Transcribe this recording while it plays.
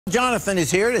Johnathan is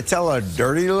here to tell a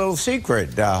dirty little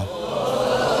secret.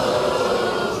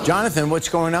 Johnathan, what's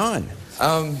going on?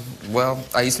 Well,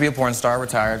 I used to be a porn star,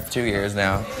 retired for 2 years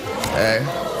now.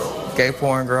 Gay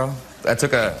porn girl. I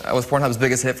was Pornhub's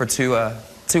biggest hit for two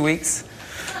weeks.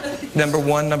 Number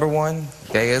one.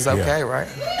 Gay is okay, yeah. right?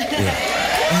 Yeah.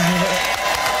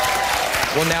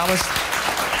 Well,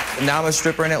 now I'm a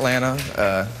stripper in Atlanta.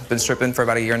 Been stripping for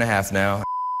about 1.5 years now.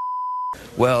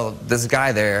 Well, this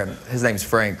guy there, his name's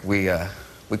Frank. We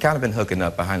kind of been hooking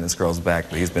up behind this girl's back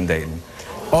that he's been dating.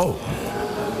 Oh.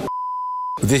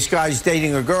 This guy's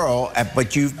dating a girl,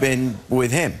 but you've been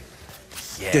with him.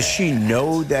 Yeah. Does she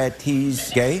know that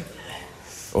he's gay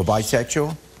or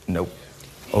bisexual? Nope.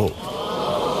 Oh.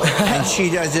 And she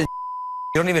doesn't...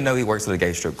 You don't even know he works at a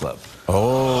gay strip club.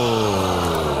 Oh.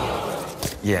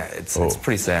 Yeah, it's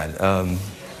pretty sad.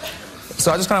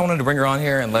 So I just kind of wanted to bring her on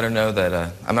here and let her know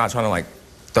that I'm not trying to, like,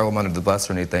 throw him under the bus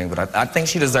or anything, but I think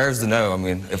she deserves to know. I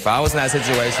mean, if I was in that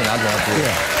situation, I'd want to.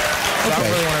 Yeah. So Okay. I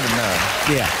really wanted to know.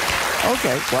 Yeah.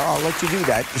 Okay, well, I'll let you do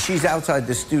that. She's outside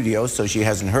the studio, so she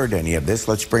hasn't heard any of this.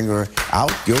 Let's bring her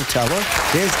out. You'll tell her.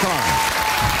 Here's Carmen.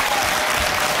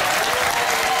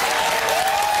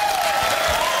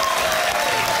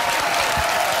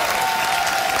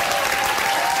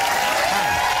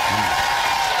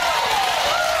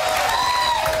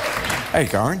 Hey,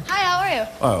 Karen. Hi, how are you?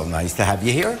 Oh, nice to have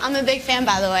you here. I'm a big fan,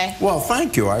 by the way. Well,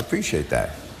 thank you. I apprate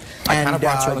that. I kind of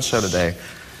brought you on the show today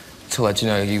to let you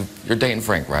know you're dating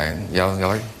Frank, right? Y'all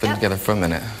been together for a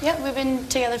minute. Yeah, we've been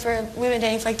dating for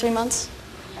like 3 months.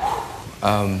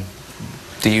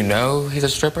 Do you know he's a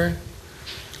stripper?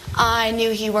 I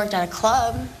knew he worked at a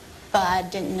club, but I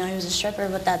didn't know he was a stripper,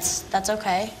 but that's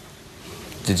okay.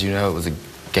 Did you know it was a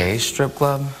gay strip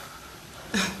club?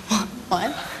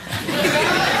 What?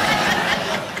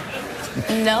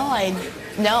 No, I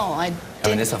didn't. I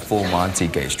mean, it's a full Monty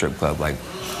gay strip club. Like,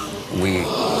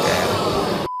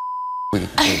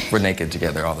 we're naked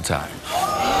together all the time.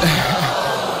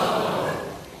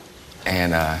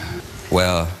 And,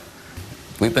 well,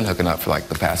 we've been hooking up for, like,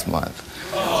 the past month.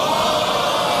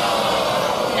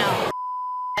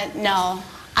 No,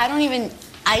 I don't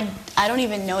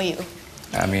even know you.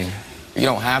 I mean, you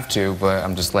don't have to, but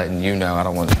I'm just letting you know. I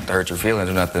don't want to hurt your feelings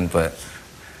or nothing, but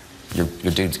your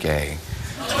dude's gay.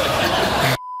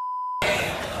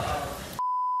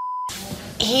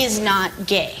 He's not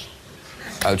gay.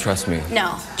 Oh, trust me.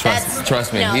 No.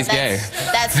 Trust me, no, he's gay.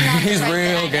 That's not He's correct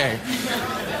real that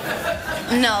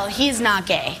gay. No, he's not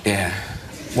gay. Yeah.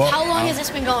 Well, How long has this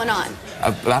been going on?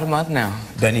 About a month now.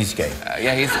 Then he's gay.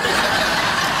 Yeah, he's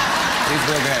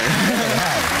real gay.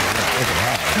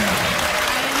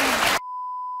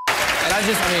 And I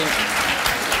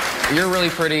mean, you're really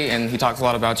pretty, and he talks a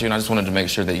lot about you, and I just wanted to make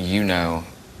sure that you know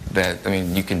that, I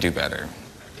mean, you can do better.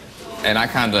 And I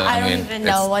kind of, I don't even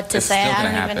know what to say. I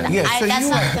don't even know. Yeah, so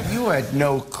you had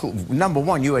no clue. Number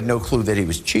one, you had no clue that he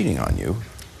was cheating on you.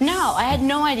 No, I had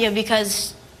no idea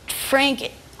because Frank,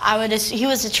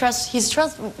 he's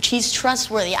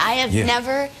trustworthy.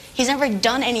 He's never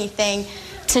done anything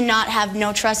to not have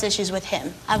no trust issues with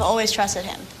him. I've always trusted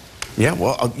him. Yeah,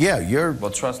 well, Well,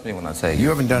 trust me when I say you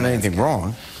haven't done anything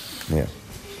wrong. Yeah.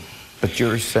 But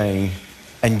you're saying,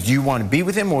 and do you want to be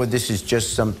with him, or this is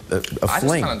just a fling? I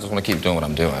just kind of want to keep doing what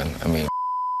I'm doing. I mean,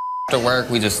 after work,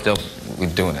 we're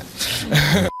doing it.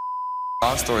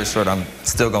 Long story short, I'm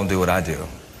still going to do what I do.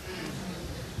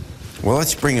 Well,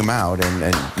 let's bring him out, and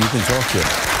you can talk to him.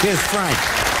 Here's Frank.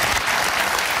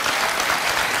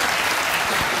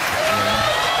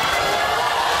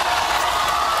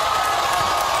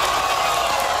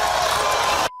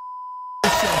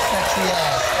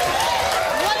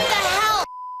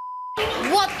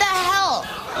 What the hell?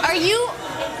 Are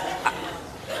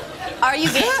you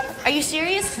gay? Are you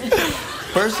serious?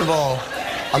 First of all,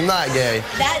 I'm not gay.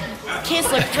 That kiss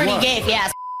looked pretty gay if you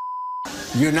ask.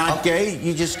 You're not gay?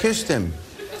 You just kissed him.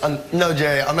 No,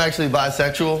 Jerry, I'm actually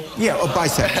bisexual. Yeah,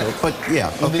 bisexual, but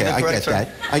yeah, okay, I get that.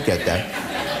 I get that.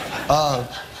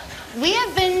 We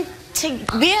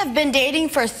have been dating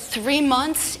for 3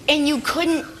 months, and you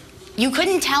couldn't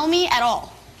tell me at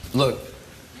all. Look,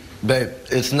 babe,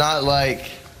 it's not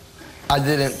like I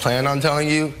didn't plan on telling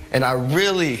you, and I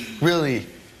really, really,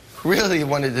 really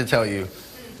wanted to tell you,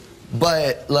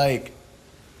 but like,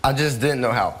 I just didn't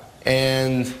know how.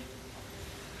 And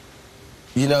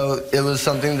you know, it was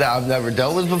something that I've never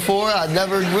dealt with before. I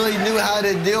never really knew how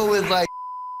to deal with, like,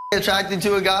 attracted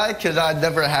to a guy, because I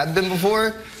never had been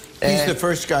before. And he's the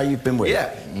first guy you've been with.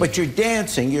 Yeah. But you're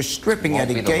dancing, you're stripping at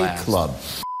a gay club.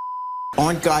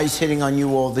 Aren't guys hitting on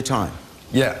you all the time?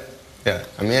 Yeah.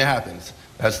 I mean, it happens.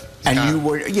 And you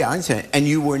were, yeah, I understand. And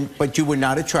you were, but you were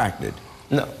not attracted.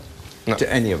 No. No.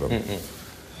 To any of them?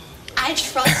 I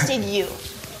trusted you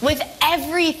with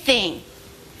everything,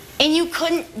 and you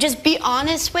couldn't just be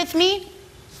honest with me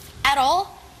at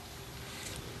all?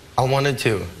 I wanted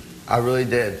to. I really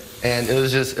did. And it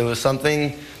was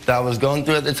something that I was going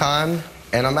through at the time,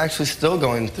 and I'm actually still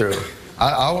going through.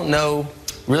 I don't know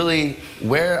really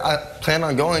where I plan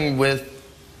on going with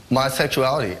my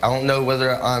sexuality. I don't know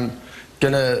whether I'm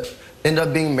gonna end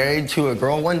up being married to a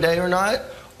girl one day or not,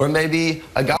 or maybe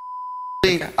a guy.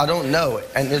 I don't know,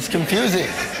 and it's confusing.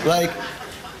 Like,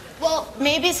 Well,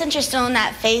 maybe since you're still in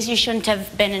that phase, you shouldn't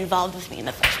have been involved with me in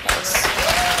the first place.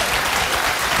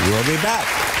 We'll be back.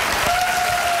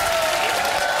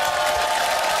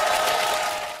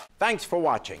 Thanks for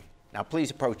watching. Now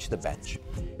please approach the bench.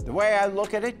 The way I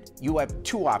look at it, you have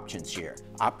two options here.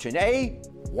 Option A,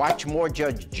 watch more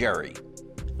Judge Jerry.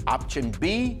 Option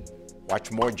B,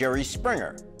 watch more Jerry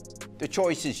Springer. The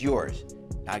choice is yours.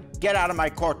 Now get out of my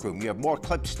courtroom. You have more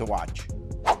clips to watch.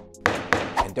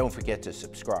 And don't forget to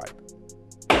subscribe.